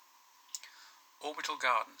Orbital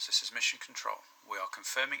Gardens, this is Mission Control. We are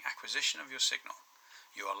confirming acquisition of your signal.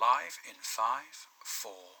 You are live in 5,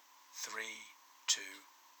 4, 3, 2...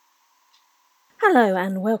 Hello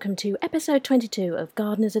and welcome to episode 22 of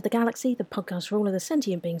Gardeners of the Galaxy, the podcast for all of the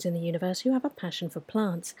sentient beings in the universe who have a passion for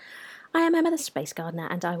plants. I am Emma the Space Gardener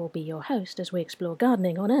and I will be your host as we explore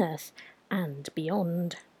gardening on Earth and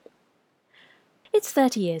beyond. It's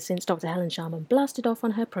 30 years since Dr. Helen Sharman blasted off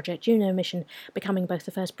on her Project Juno mission, becoming both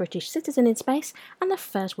the first British citizen in space and the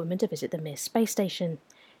first woman to visit the Mir space station.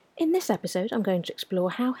 In this episode, I'm going to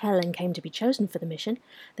explore how Helen came to be chosen for the mission,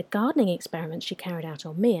 the gardening experiments she carried out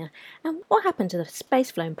on Mir, and what happened to the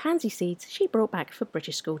space-flown pansy seeds she brought back for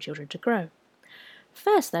British schoolchildren to grow.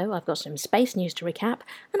 First, though, I've got some space news to recap,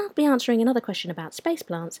 and I'll be answering another question about space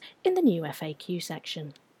plants in the new FAQ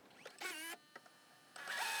section.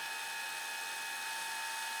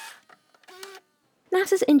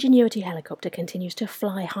 NASA's Ingenuity helicopter continues to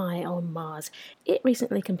fly high on Mars. It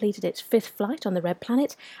recently completed its 5th flight on the Red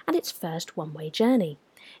Planet and its first one-way journey.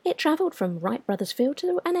 It travelled from Wright Brothers Field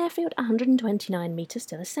to an airfield 129 metres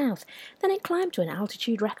to the south. Then it climbed to an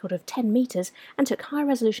altitude record of 10 metres and took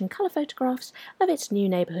high-resolution colour photographs of its new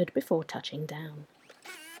neighbourhood before touching down.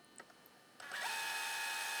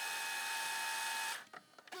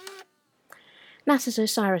 NASA's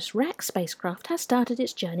OSIRIS-REx spacecraft has started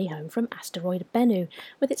its journey home from asteroid Bennu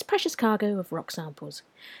with its precious cargo of rock samples.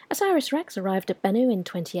 OSIRIS-REx arrived at Bennu in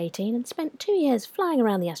 2018 and spent 2 years flying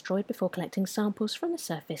around the asteroid before collecting samples from the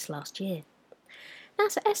surface last year.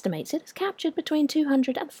 NASA estimates it has captured between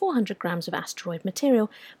 200 and 400 grams of asteroid material,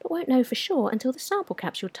 but won't know for sure until the sample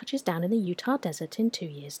capsule touches down in the Utah desert in 2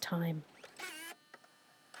 years' time.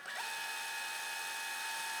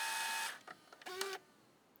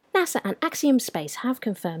 NASA and Axiom Space have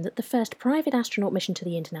confirmed that the first private astronaut mission to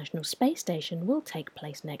the International Space Station will take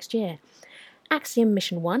place next year. Axiom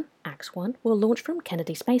Mission 1, AX-1, will launch from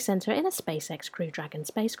Kennedy Space Center in a SpaceX Crew Dragon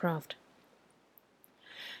spacecraft.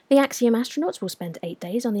 The Axiom astronauts will spend 8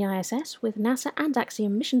 days on the ISS, with NASA and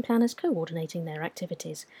Axiom mission planners coordinating their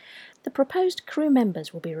activities. The proposed crew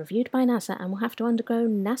members will be reviewed by NASA and will have to undergo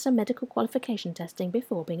NASA medical qualification testing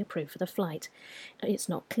before being approved for the flight. It's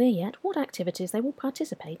not clear yet what activities they will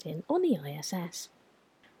participate in on the ISS.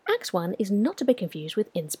 AX-1 is not to be confused with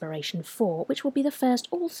Inspiration 4, which will be the first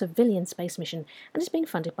all-civilian space mission and is being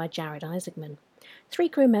funded by Jared Isaacman. 3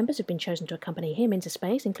 crew members have been chosen to accompany him into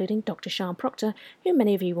space, including Dr. Sian Proctor, who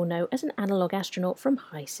many of you will know as an analog astronaut from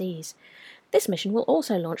High Seas. This mission will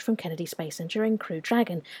also launch from Kennedy Space Center in Crew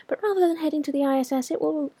Dragon, but rather than heading to the ISS, it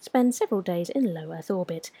will spend several days in low Earth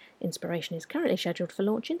orbit. Inspiration is currently scheduled for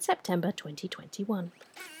launch in September 2021.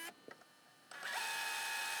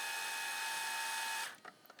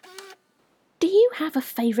 Do you have a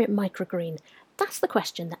favourite microgreen? That's the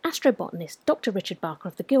question that astrobotanist Dr. Richard Barker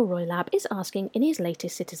of the Gilroy Lab is asking in his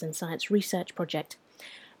latest citizen science research project.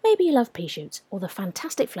 Maybe you love pea shoots, or the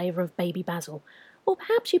fantastic flavour of baby basil, or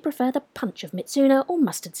perhaps you prefer the punch of Mitsuna or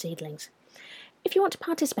mustard seedlings. If you want to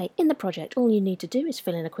participate in the project, all you need to do is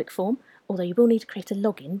fill in a quick form, although you will need to create a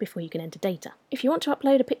login before you can enter data. If you want to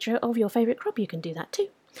upload a picture of your favourite crop, you can do that too.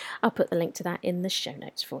 I'll put the link to that in the show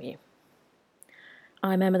notes for you.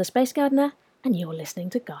 I'm Emma the Space Gardener, and you're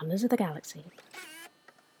listening to Gardeners of the Galaxy.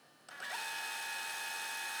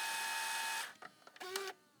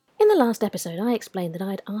 In the last episode, I explained that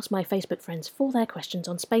I'd asked my Facebook friends for their questions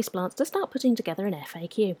on space plants to start putting together an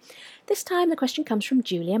FAQ. This time the question comes from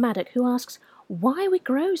Julia Maddock, who asks, why we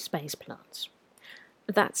grow space plants?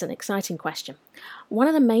 That's an exciting question. One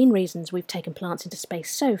of the main reasons we've taken plants into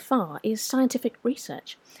space so far is scientific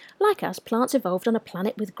research. Like us, plants evolved on a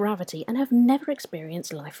planet with gravity and have never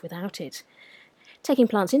experienced life without it. Taking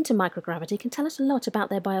plants into microgravity can tell us a lot about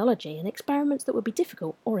their biology and experiments that would be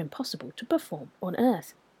difficult or impossible to perform on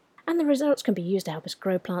Earth. And the results can be used to help us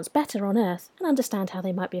grow plants better on Earth and understand how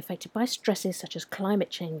they might be affected by stresses such as climate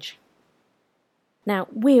change. Now,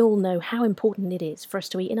 we all know how important it is for us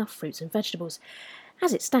to eat enough fruits and vegetables.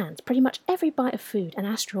 As it stands, pretty much every bite of food an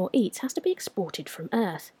astronaut eats has to be exported from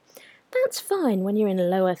Earth. That's fine when you're in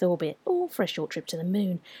low Earth orbit or for a short trip to the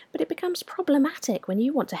moon, but it becomes problematic when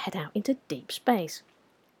you want to head out into deep space.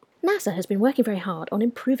 NASA has been working very hard on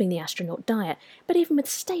improving the astronaut diet, but even with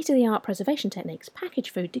state-of-the-art preservation techniques,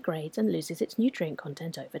 packaged food degrades and loses its nutrient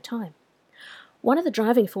content over time. One of the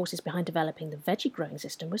driving forces behind developing the veggie growing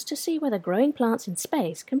system was to see whether growing plants in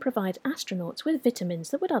space can provide astronauts with vitamins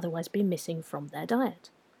that would otherwise be missing from their diet.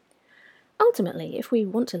 Ultimately, if we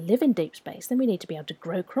want to live in deep space, then we need to be able to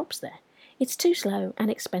grow crops there. It's too slow and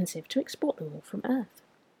expensive to export them all from Earth.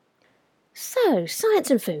 So, science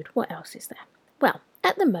and food, what else is there? Well,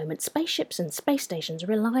 at the moment, spaceships and space stations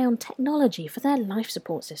rely on technology for their life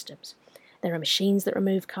support systems. There are machines that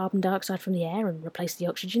remove carbon dioxide from the air and replace the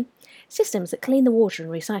oxygen, systems that clean the water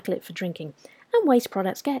and recycle it for drinking, and waste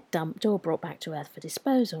products get dumped or brought back to Earth for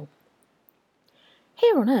disposal.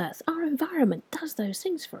 Here on Earth, our environment does those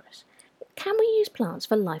things for us. Can we use plants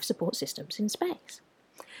for life support systems in space?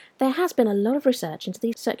 There has been a lot of research into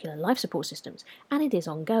these circular life support systems, and it is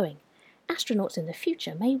ongoing. Astronauts in the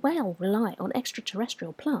future may well rely on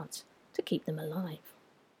extraterrestrial plants to keep them alive.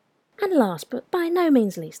 And last, but by no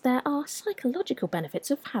means least, there are psychological benefits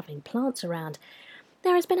of having plants around.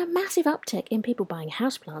 There has been a massive uptick in people buying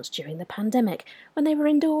houseplants during the pandemic, when they were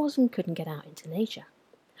indoors and couldn't get out into nature.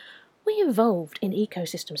 We evolved in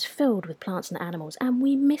ecosystems filled with plants and animals, and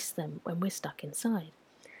we miss them when we're stuck inside.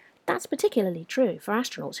 That's particularly true for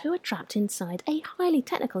astronauts who are trapped inside a highly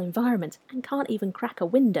technical environment and can't even crack a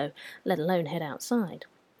window, let alone head outside.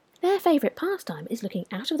 Their favourite pastime is looking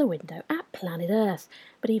out of the window at planet Earth,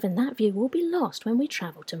 but even that view will be lost when we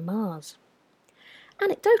travel to Mars.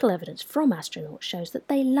 Anecdotal evidence from astronauts shows that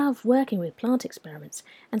they love working with plant experiments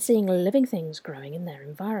and seeing living things growing in their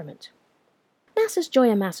environment. NASA's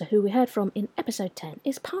Joya Massa, who we heard from in episode 10,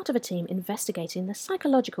 is part of a team investigating the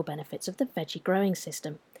psychological benefits of the veggie growing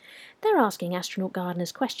system. They're asking astronaut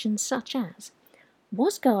gardeners questions such as,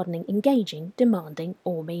 was gardening engaging, demanding,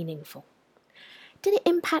 or meaningful? Did it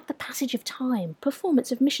impact the passage of time,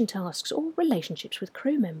 performance of mission tasks, or relationships with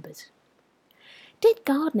crew members? Did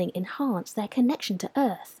gardening enhance their connection to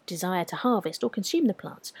Earth, desire to harvest or consume the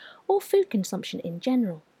plants, or food consumption in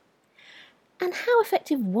general? And how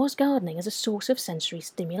effective was gardening as a source of sensory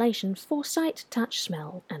stimulation for sight, touch,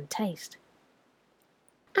 smell, and taste?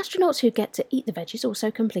 Astronauts who get to eat the veggies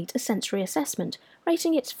also complete a sensory assessment,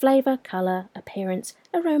 rating its flavour, colour, appearance,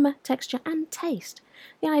 aroma, texture, and taste.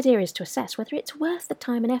 The idea is to assess whether it's worth the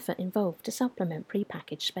time and effort involved to supplement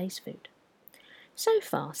pre-packaged space food. So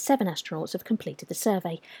far, 7 astronauts have completed the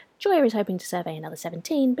survey. Joya is hoping to survey another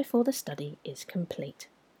 17 before the study is complete.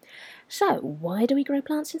 So, why do we grow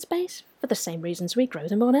plants in space? For the same reasons we grow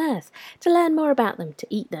them on Earth. To learn more about them, to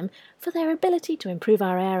eat them, for their ability to improve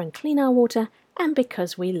our air and clean our water, and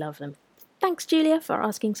because we love them. Thanks, Julia, for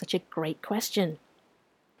asking such a great question.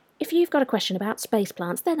 If you've got a question about space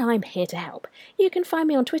plants, then I'm here to help. You can find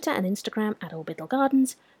me on Twitter and Instagram at Orbital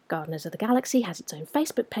Gardens. Gardeners of the Galaxy has its own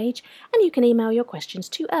Facebook page, and you can email your questions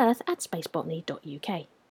to earth@spacebotany.uk.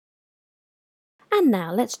 And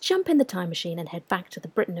now let's jump in the time machine and head back to the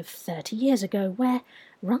Britain of 30 years ago, where,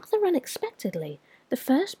 rather unexpectedly, the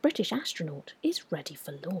first British astronaut is ready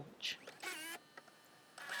for launch.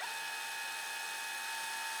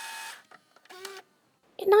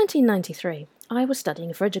 In 1993, I was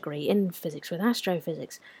studying for a degree in physics with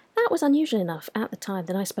astrophysics. That was unusual enough at the time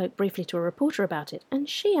that I spoke briefly to a reporter about it, and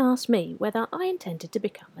she asked me whether I intended to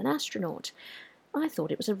become an astronaut. I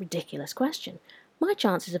thought it was a ridiculous question. My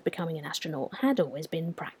chances of becoming an astronaut had always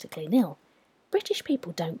been practically nil. British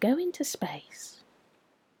people don't go into space.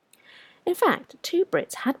 In fact, 2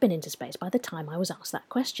 Brits had been into space by the time I was asked that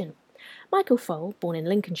question. Michael Foale, born in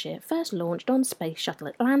Lincolnshire, first launched on Space Shuttle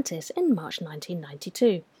Atlantis in March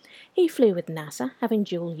 1992. He flew with NASA, having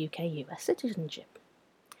dual UK-US citizenship.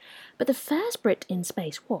 But the first Brit in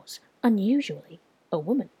space was, unusually, a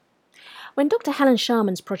woman. When Dr. Helen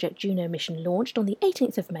Sharman's Project Juno mission launched on the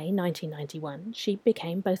 18th of May 1991, she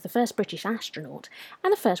became both the first British astronaut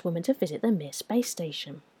and the first woman to visit the Mir space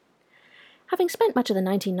station. Having spent much of the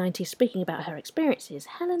 1990s speaking about her experiences,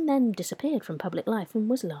 Helen then disappeared from public life and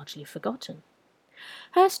was largely forgotten.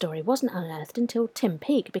 Her story wasn't unearthed until Tim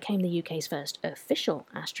Peake became the UK's first official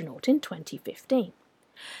astronaut in 2015.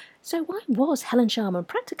 So why was Helen Sharman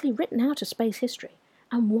practically written out of space history,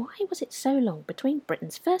 and why was it so long between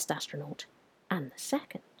Britain's first astronaut and the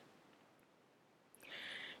second?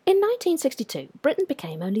 In 1962, Britain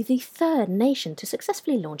became only the 3rd nation to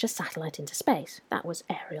successfully launch a satellite into space. That was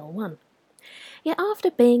Ariel 1. Yet after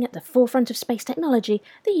being at the forefront of space technology,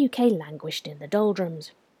 the UK languished in the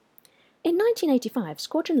doldrums. In 1985,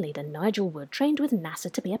 squadron leader Nigel Wood trained with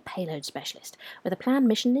NASA to be a payload specialist, with a planned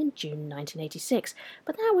mission in June 1986,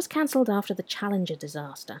 but that was cancelled after the Challenger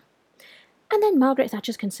disaster. And then Margaret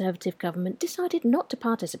Thatcher's Conservative government decided not to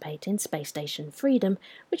participate in Space Station Freedom,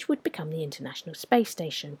 which would become the International Space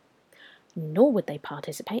Station. Nor would they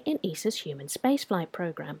participate in ESA's human spaceflight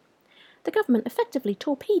programme. The government effectively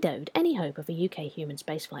torpedoed any hope of a UK human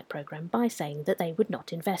spaceflight programme by saying that they would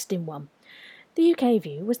not invest in one. The UK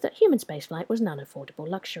view was that human spaceflight was an unaffordable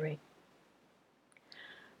luxury.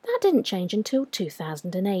 That didn't change until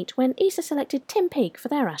 2008, when ESA selected Tim Peake for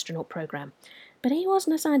their astronaut programme, but he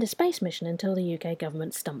wasn't assigned a space mission until the UK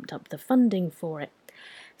government stumped up the funding for it.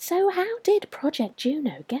 So how did Project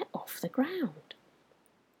Juno get off the ground?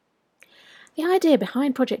 The idea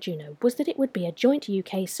behind Project Juno was that it would be a joint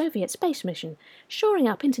UK-Soviet space mission, shoring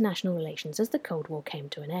up international relations as the Cold War came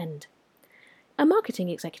to an end. A marketing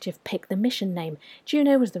executive picked the mission name.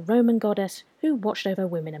 Juno was the Roman goddess who watched over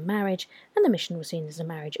women and marriage, and the mission was seen as a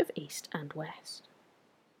marriage of East and West.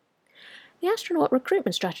 The astronaut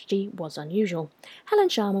recruitment strategy was unusual. Helen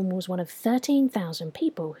Sharman was one of 13,000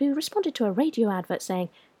 people who responded to a radio advert saying,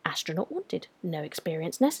 "Astronaut wanted, no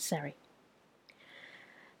experience necessary."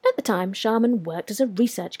 At the time, Sharman worked as a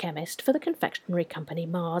research chemist for the confectionery company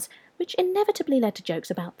Mars, which inevitably led to jokes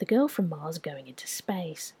about the girl from Mars going into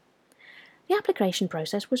space. The application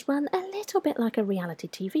process was run a little bit like a reality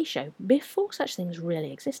TV show before such things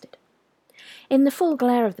really existed. In the full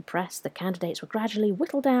glare of the press, the candidates were gradually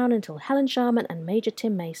whittled down until Helen Sharman and Major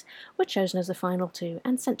Tim Mace were chosen as the final two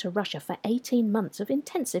and sent to Russia for 18 months of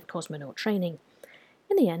intensive cosmonaut training.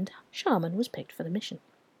 In the end, Sharman was picked for the mission.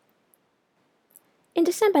 In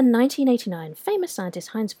December 1989, famous scientist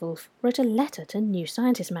Heinz Wolff wrote a letter to New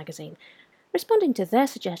Scientist magazine, responding to their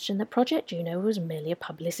suggestion that Project Juno was merely a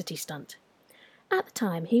publicity stunt. At the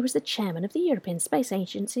time, he was the chairman of the European Space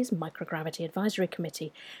Agency's Microgravity Advisory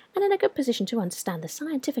Committee and in a good position to understand the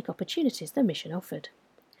scientific opportunities the mission offered.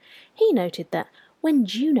 He noted that when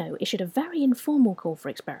Juno issued a very informal call for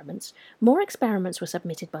experiments, more experiments were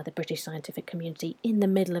submitted by the British scientific community in the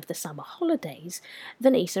middle of the summer holidays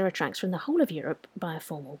than ESA attracts from the whole of Europe by a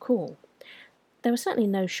formal call. There was certainly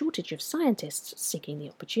no shortage of scientists seeking the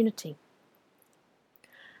opportunity.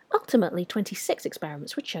 Ultimately, 26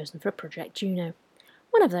 experiments were chosen for Project Juno.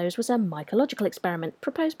 One of those was a mycological experiment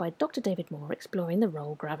proposed by Dr. David Moore exploring the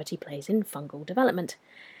role gravity plays in fungal development.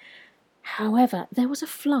 However, there was a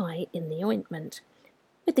fly in the ointment.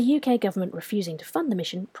 With the UK government refusing to fund the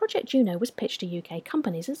mission, Project Juno was pitched to UK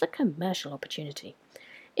companies as a commercial opportunity.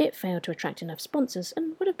 It failed to attract enough sponsors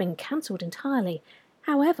and would have been cancelled entirely.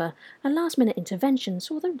 However, a last-minute intervention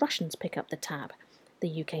saw the Russians pick up the tab.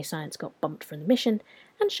 The UK science got bumped from the mission,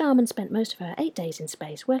 and Sharman spent most of her 8 days in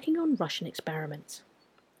space working on Russian experiments.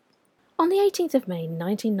 On the 18th of May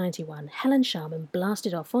 1991, Helen Sharman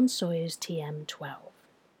blasted off on Soyuz TM-12.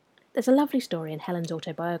 There's a lovely story in Helen's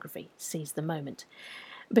autobiography, Seize the Moment.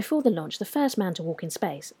 Before the launch, the first man to walk in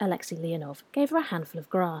space, Alexei Leonov, gave her a handful of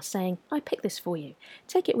grass, saying, "I picked this for you.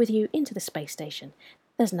 Take it with you into the space station.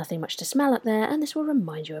 There's nothing much to smell up there, and this will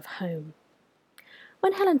remind you of home."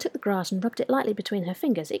 When Helen took the grass and rubbed it lightly between her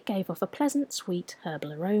fingers, it gave off a pleasant, sweet,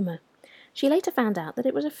 herbal aroma. She later found out that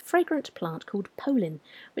it was a fragrant plant called polin,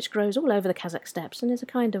 which grows all over the Kazakh steppes and is a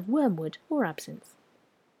kind of wormwood or absinthe.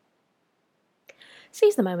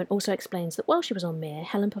 Seize the Moment also explains that while she was on Mir,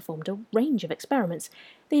 Helen performed a range of experiments.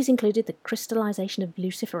 These included the crystallization of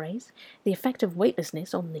luciferase, the effect of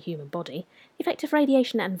weightlessness on the human body, the effect of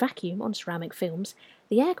radiation and vacuum on ceramic films,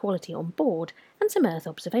 the air quality on board, and some Earth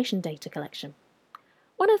observation data collection.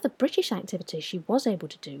 One of the British activities she was able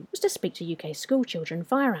to do was to speak to UK school children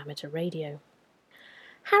via amateur radio.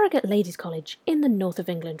 Harrogate Ladies' College in the north of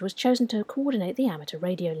England was chosen to coordinate the amateur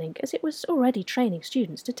radio link, as it was already training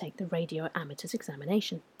students to take the radio amateurs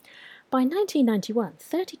examination. By 1991,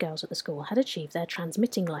 30 girls at the school had achieved their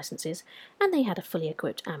transmitting licences, and they had a fully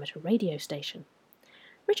equipped amateur radio station.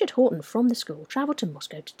 Richard Horton from the school travelled to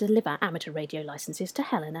Moscow to deliver amateur radio licences to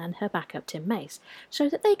Helen and her backup Tim Mace, so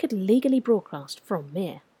that they could legally broadcast from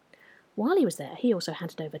Mir. While he was there, he also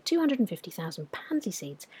handed over 250,000 pansy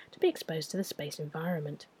seeds to be exposed to the space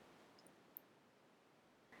environment.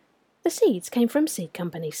 The seeds came from seed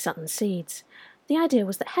company Sutton Seeds. The idea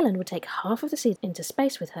was that Helen would take half of the seeds into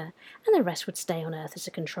space with her, and the rest would stay on Earth as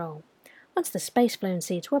a control. Once the space-flown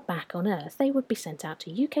seeds were back on Earth, they would be sent out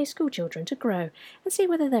to UK schoolchildren to grow and see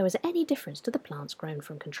whether there was any difference to the plants grown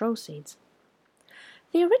from control seeds.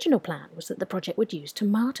 The original plan was that the project would use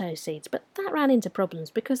tomato seeds, but that ran into problems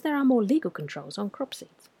because there are more legal controls on crop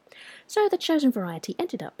seeds. So the chosen variety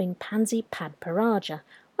ended up being Pansy Padparaja,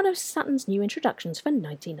 one of Sutton's new introductions for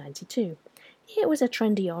 1992. It was a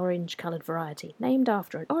trendy orange-coloured variety, named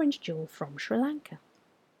after an orange jewel from Sri Lanka.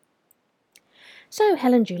 So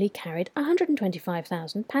Helen Julie carried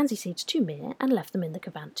 125,000 pansy seeds to Mir and left them in the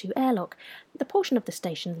Cavant 2 airlock, the portion of the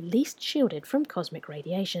station least shielded from cosmic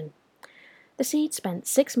radiation. The seeds spent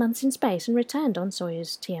 6 months in space and returned on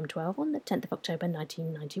Soyuz TM-12 on the 10th of October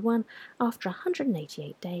 1991 after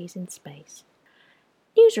 188 days in space.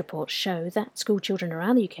 News reports show that schoolchildren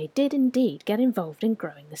around the UK did indeed get involved in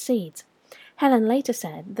growing the seeds. Helen later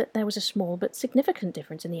said that there was a small but significant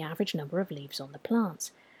difference in the average number of leaves on the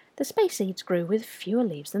plants. The space seeds grew with fewer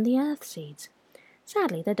leaves than the Earth seeds.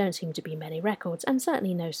 Sadly, there don't seem to be many records, and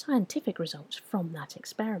certainly no scientific results from that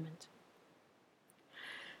experiment.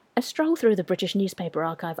 A stroll through the British newspaper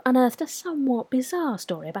archive unearthed a somewhat bizarre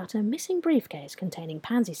story about a missing briefcase containing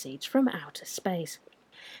pansy seeds from outer space.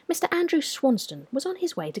 Mr. Andrew Swanston was on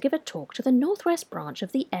his way to give a talk to the Northwest branch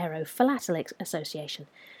of the Aerophilately Association,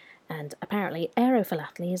 and apparently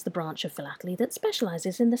Aerophilately is the branch of philately that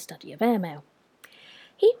specialises in the study of airmail.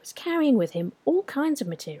 He was carrying with him all kinds of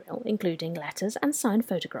material, including letters and signed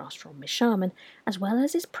photographs from Miss Sharman, as well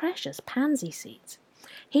as his precious pansy seeds.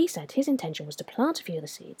 He said his intention was to plant a few of the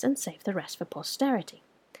seeds and save the rest for posterity.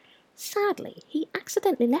 Sadly, he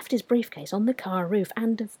accidentally left his briefcase on the car roof,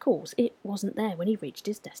 and of course it wasn't there when he reached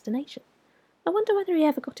his destination. I wonder whether he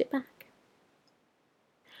ever got it back.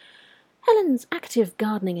 Helen's active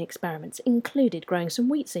gardening experiments included growing some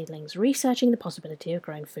wheat seedlings, researching the possibility of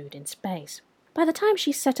growing food in space. By the time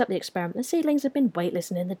she set up the experiment, the seedlings had been weightless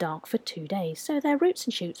and in the dark for 2 days, so their roots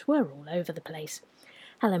and shoots were all over the place.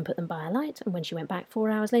 Helen put them by a light, and when she went back 4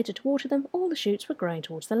 hours later to water them, all the shoots were growing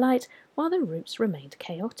towards the light, while the roots remained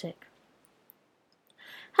chaotic.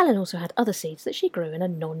 Helen also had other seeds that she grew in a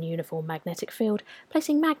non-uniform magnetic field,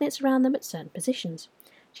 placing magnets around them at certain positions.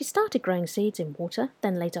 She started growing seeds in water,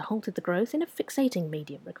 then later halted the growth in a fixating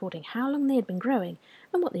medium, recording how long they had been growing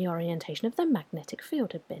and what the orientation of the magnetic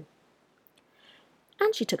field had been.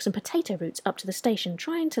 And she took some potato roots up to the station,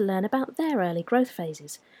 trying to learn about their early growth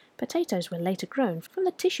phases. Potatoes were later grown from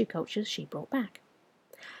the tissue cultures she brought back.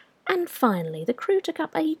 And finally, the crew took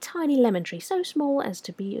up a tiny lemon tree, so small as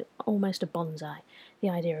to be almost a bonsai. The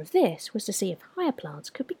idea of this was to see if higher plants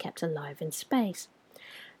could be kept alive in space.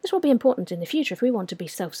 This will be important in the future if we want to be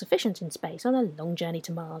self-sufficient in space on a long journey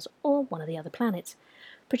to Mars or one of the other planets.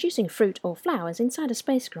 Producing fruit or flowers inside a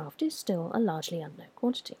spacecraft is still a largely unknown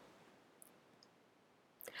quantity.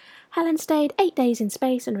 Helen stayed 8 days in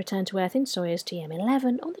space and returned to Earth in Soyuz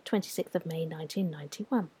TM-11 on the 26th of May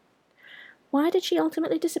 1991. Why did she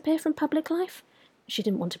ultimately disappear from public life? She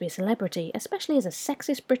didn't want to be a celebrity, especially as a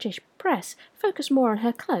sexist British press focused more on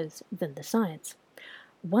her clothes than the science.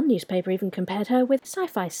 One newspaper even compared her with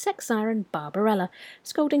sci-fi sex siren Barbarella,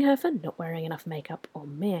 scolding her for not wearing enough makeup or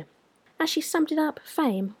Mir. As she summed it up,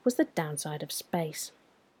 fame was the downside of space.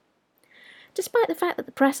 Despite the fact that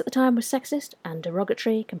the press at the time was sexist and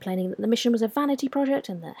derogatory, complaining that the mission was a vanity project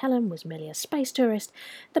and that Helen was merely a space tourist,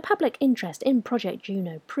 the public interest in Project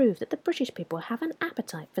Juno proved that the British people have an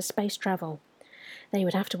appetite for space travel. They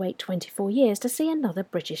would have to wait 24 years to see another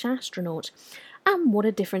British astronaut. And what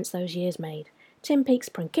a difference those years made. Tim Peake's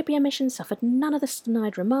Principia mission suffered none of the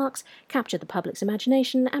snide remarks, captured the public's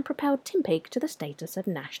imagination, and propelled Tim Peake to the status of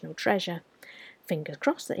national treasure. Fingers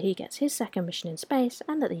crossed that he gets his second mission in space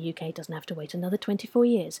and that the UK doesn't have to wait another 24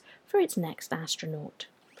 years for its next astronaut.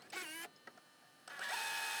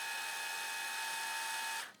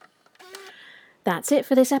 That's it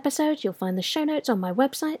for this episode. You'll find the show notes on my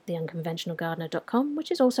website, theunconventionalgardener.com, which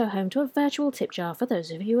is also home to a virtual tip jar for those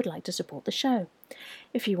of you who would like to support the show.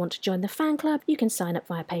 If you want to join the fan club, you can sign up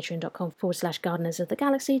via patreon.com/Gardeners of the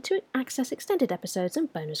Galaxy to access extended episodes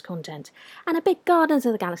and bonus content. And a big Gardeners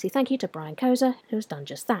of the Galaxy thank you to Brian Koza, who has done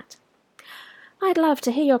just that. I'd love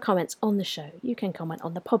to hear your comments on the show. You can comment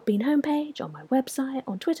on the Podbean homepage, on my website,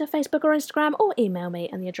 on Twitter, Facebook or Instagram, or email me,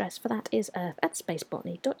 and the address for that is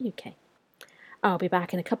earth@spacebotany.uk. I'll be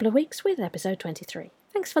back in a couple of weeks with episode 23.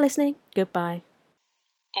 Thanks for listening. Goodbye.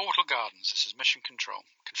 Orbital Gardens, this is Mission Control,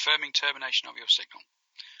 confirming termination of your signal.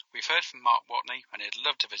 We've heard from Mark Watney and he'd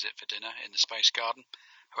love to visit for dinner in the Space Garden.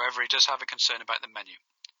 However, he does have a concern about the menu.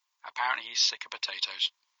 Apparently he's sick of potatoes.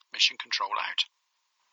 Mission Control out.